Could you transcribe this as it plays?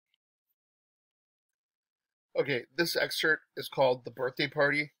Okay, this excerpt is called The Birthday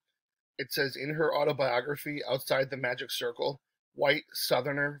Party. It says in her autobiography, Outside the Magic Circle, white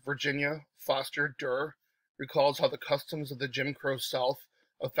Southerner Virginia Foster Durr recalls how the customs of the Jim Crow South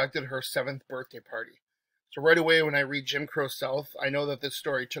affected her 7th birthday party. So right away when I read Jim Crow South, I know that this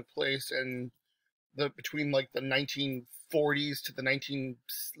story took place in the between like the 1940s to the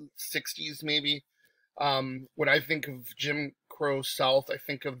 1960s maybe. When I think of Jim Crow South, I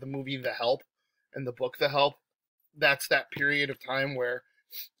think of the movie The Help and the book The Help. That's that period of time where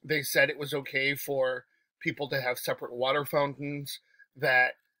they said it was okay for people to have separate water fountains,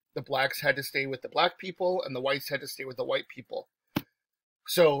 that the blacks had to stay with the black people and the whites had to stay with the white people.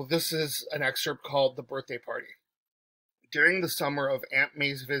 So this is an excerpt called The Birthday Party. During the summer of Aunt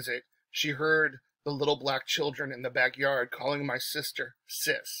May's visit, she heard the little black children in the backyard calling my sister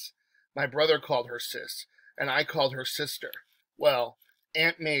Sis. My brother called her Sis, and I called her Sister. Well,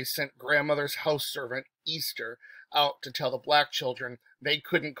 Aunt May sent grandmother's house servant, Easter, out to tell the black children they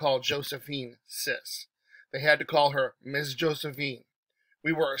couldn't call Josephine Sis. They had to call her Miss Josephine.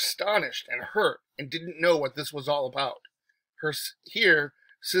 We were astonished and hurt and didn't know what this was all about. Her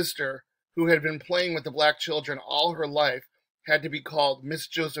sister, who had been playing with the black children all her life, had to be called Miss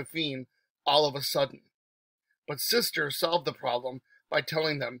Josephine all of a sudden. But sister solved the problem by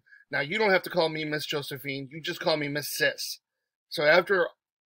telling them, now you don't have to call me Miss Josephine, you just call me Miss Sis. So after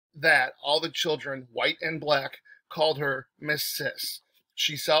that, all the children, white and black, called her Miss Sis.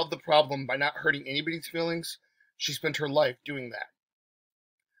 She solved the problem by not hurting anybody's feelings. She spent her life doing that.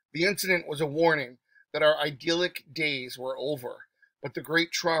 The incident was a warning that our idyllic days were over, but the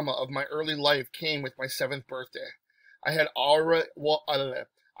great trauma of my early life came with my 7th birthday. I had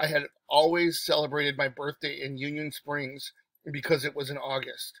always celebrated my birthday in Union Springs because it was in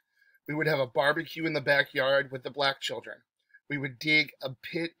August. We would have a barbecue in the backyard with the black children. We would dig a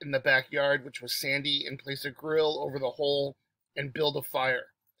pit in the backyard, which was sandy, and place a grill over the hole and build a fire.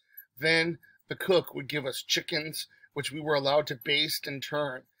 Then the cook would give us chickens, which we were allowed to baste and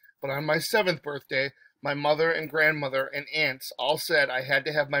turn. But on my 7th birthday, my mother and grandmother and aunts all said I had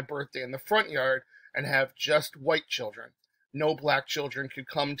to have my birthday in the front yard and have just white children. No black children could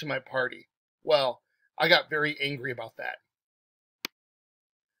come to my party. Well, I got very angry about that.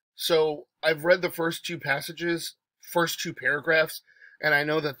 So I've read the first two paragraphs, and I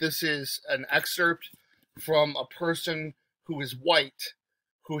know that this is an excerpt from a person who is white,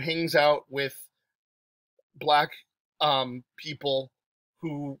 who hangs out with black people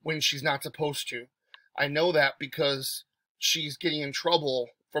who, when she's not supposed to. I know that because she's getting in trouble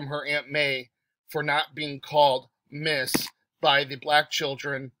from her Aunt May for not being called Miss by the black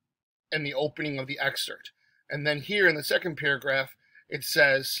children in the opening of the excerpt. And then here in the second paragraph, it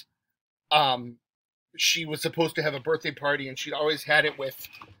says she was supposed to have a birthday party, and she'd always had it with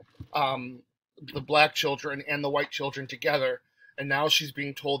the black children and the white children together. And now she's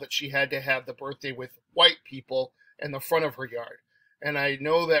being told that she had to have the birthday with white people in the front of her yard. And I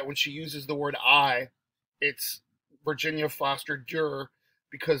know that when she uses the word I, it's Virginia Foster Durr,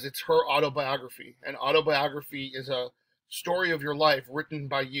 because it's her autobiography. And autobiography is a story of your life written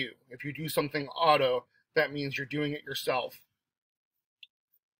by you. If you do something auto, that means you're doing it yourself.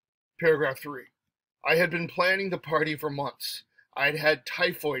 Paragraph 3. I had been planning the party for months. I had had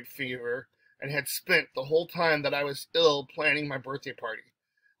typhoid fever and had spent the whole time that I was ill planning my birthday party.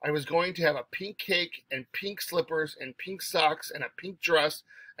 I was going to have a pink cake and pink slippers and pink socks and a pink dress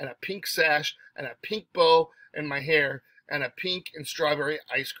and a pink sash and a pink bow in my hair and a pink and strawberry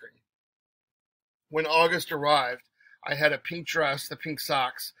ice cream. When August arrived, I had a pink dress, the pink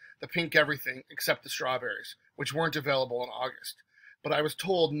socks, the pink everything except the strawberries, which weren't available in August. But I was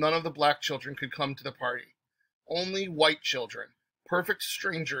told none of the black children could come to the party. Only white children, perfect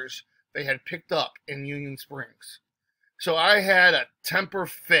strangers they had picked up in Union Springs. So I had a temper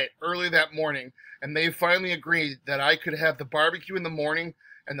fit early that morning, and they finally agreed that I could have the barbecue in the morning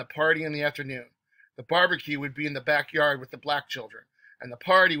and the party in the afternoon. The barbecue would be in the backyard with the black children, and the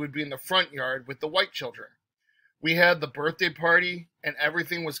party would be in the front yard with the white children. We had the birthday party, and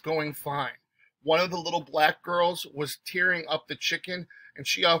everything was going fine. One of the little black girls was tearing up the chicken, and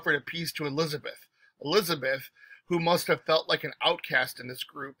she offered a piece to Elizabeth. Elizabeth, who must have felt like an outcast in this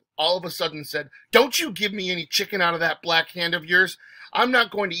group, all of a sudden said, "Don't you give me any chicken out of that black hand of yours. I'm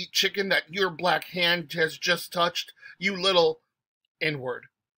not going to eat chicken that your black hand has just touched, you little N-word."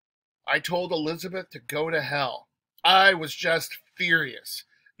 I told Elizabeth to go to hell. I was just furious.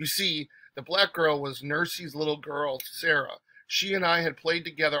 You see, the black girl was Nursey's little girl, Sarah. She and I had played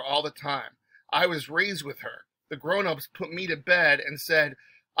together all the time. I was raised with her. The grown-ups put me to bed and said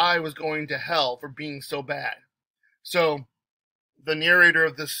I was going to hell for being so bad. So the narrator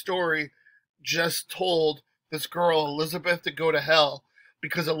of this story just told this girl, Elizabeth, to go to hell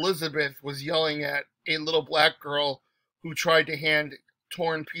because Elizabeth was yelling at a little black girl who tried to hand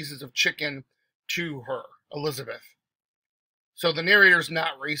torn pieces of chicken to her, Elizabeth. So the narrator's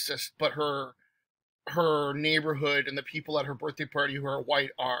not racist, but her neighborhood and the people at her birthday party who are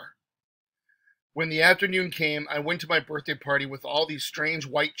white are. When the afternoon came, I went to my birthday party with all these strange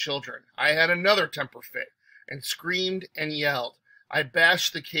white children. I had another temper fit and screamed and yelled. I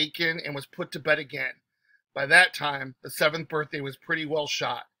bashed the cake in and was put to bed again. By that time, the 7th birthday was pretty well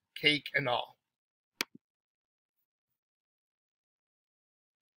shot, cake and all.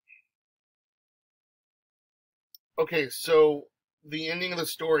 Okay, so the ending of the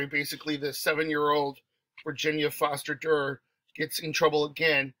story, basically the 7-year-old Virginia Foster Durr gets in trouble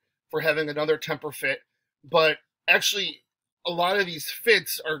again for having another temper fit. But actually, a lot of these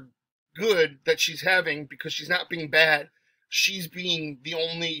fits are good that she's having because she's not being bad. She's being the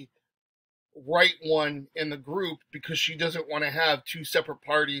only right one in the group because she doesn't want to have two separate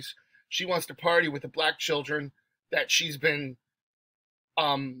parties. She wants to party with the black children that she's been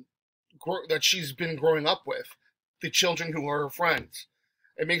growing up with, the children who are her friends.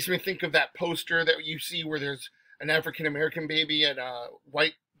 It makes me think of that poster that you see where there's an African American baby and a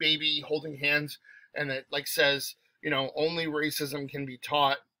white baby holding hands, and it like says, only racism can be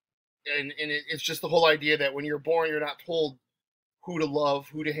taught. And it's just the whole idea that when you're born, you're not told who to love,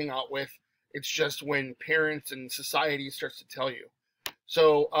 who to hang out with. It's just when parents and society starts to tell you.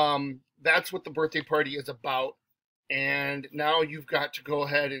 So that's what the birthday party is about. And now you've got to go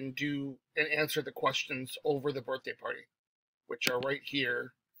ahead and answer the questions over the birthday party, which are right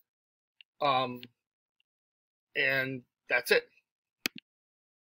here. And that's it.